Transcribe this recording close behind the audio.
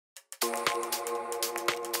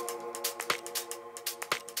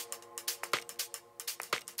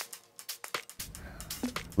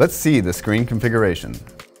Let's see the screen configuration.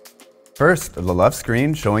 First, the left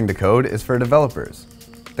screen showing the code is for developers.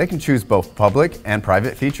 They can choose both public and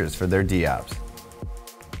private features for their DApps.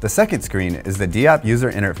 The second screen is the DApp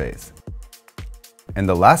user interface. And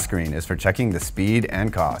the last screen is for checking the speed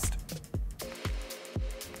and cost.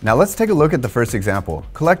 Now let's take a look at the first example,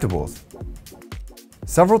 collectibles.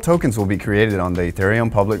 Several tokens will be created on the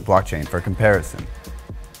Ethereum public blockchain for comparison.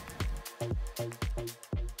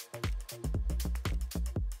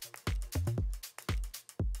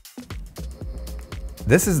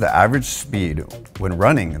 This is the average speed when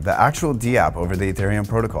running the actual DApp over the Ethereum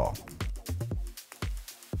protocol.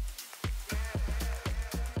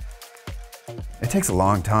 It takes a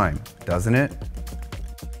long time, doesn't it?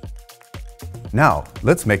 Now,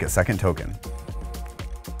 let's make a second token.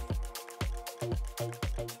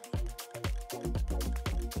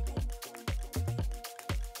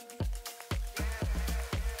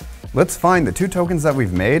 Let's find the two tokens that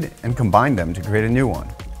we've made and combine them to create a new one.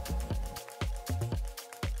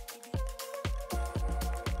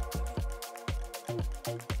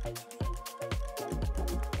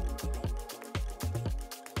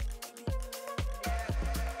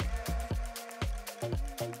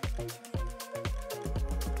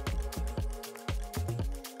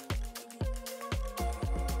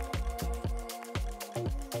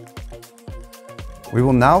 We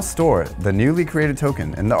will now store the newly created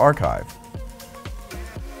token in the archive.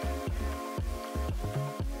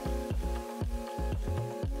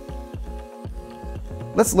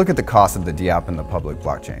 Let's look at the cost of the DApp in the public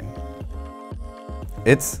blockchain.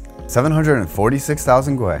 It's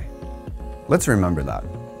 746,000 Gwei. Let's remember that.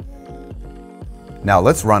 Now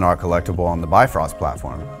let's run our collectible on the Bifrost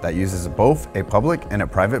platform that uses both a public and a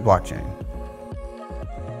private blockchain.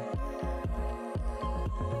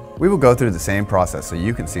 We will go through the same process so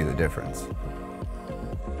you can see the difference.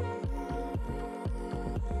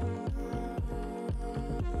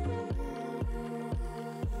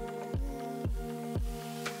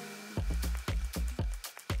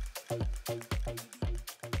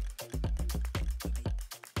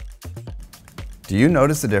 Do you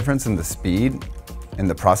notice the difference in the speed in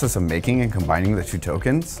the process of making and combining the two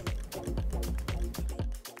tokens?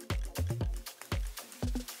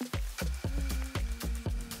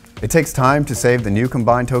 It takes time to save the new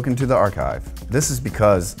combined token to the archive. This is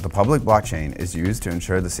because the public blockchain is used to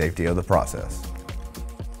ensure the safety of the process.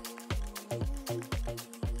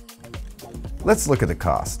 Let's look at the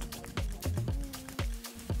cost.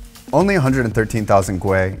 Only 113,000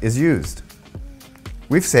 Gwei is used.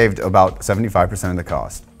 We've saved about 75% of the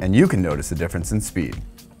cost, and you can notice the difference in speed.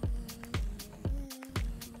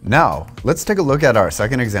 Now, let's take a look at our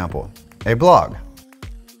second example, a blog.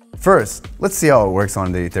 First, let's see how it works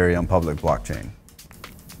on the Ethereum public blockchain.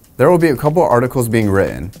 There will be a couple articles being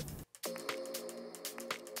written.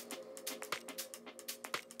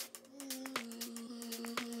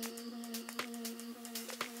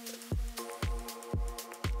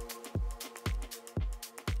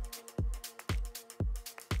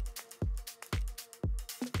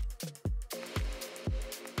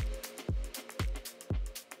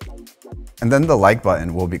 And then the like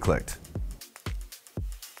button will be clicked.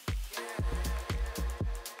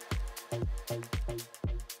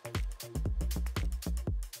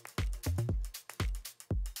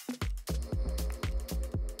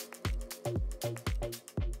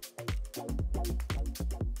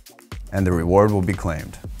 And the reward will be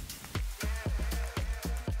claimed.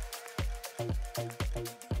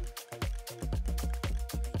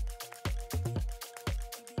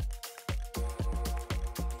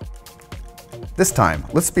 This time,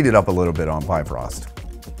 let's speed it up a little bit on Bifrost.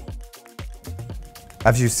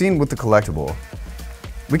 As you've seen with the collectible,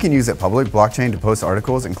 we can use a public blockchain to post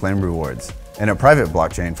articles and claim rewards, and a private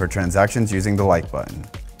blockchain for transactions using the like button.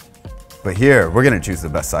 But here, we're going to choose the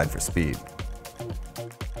best side for speed.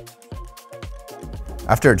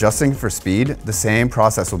 After adjusting for speed, the same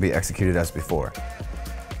process will be executed as before.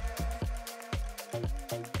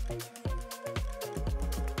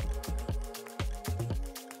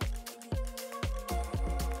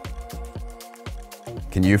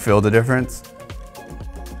 Can you feel the difference?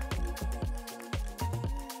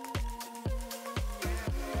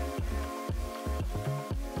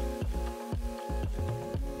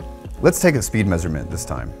 Let's take a speed measurement this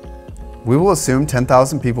time. We will assume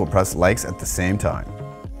 10,000 people press likes at the same time.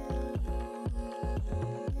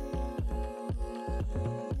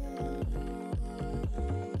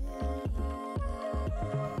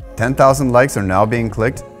 "10,000 likes are now being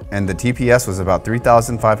clicked, and the TPS was about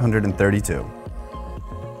 3,532.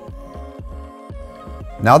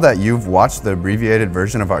 Now that you've watched the abbreviated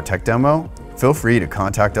version of our tech demo, feel free to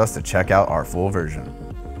contact us to check out our full version.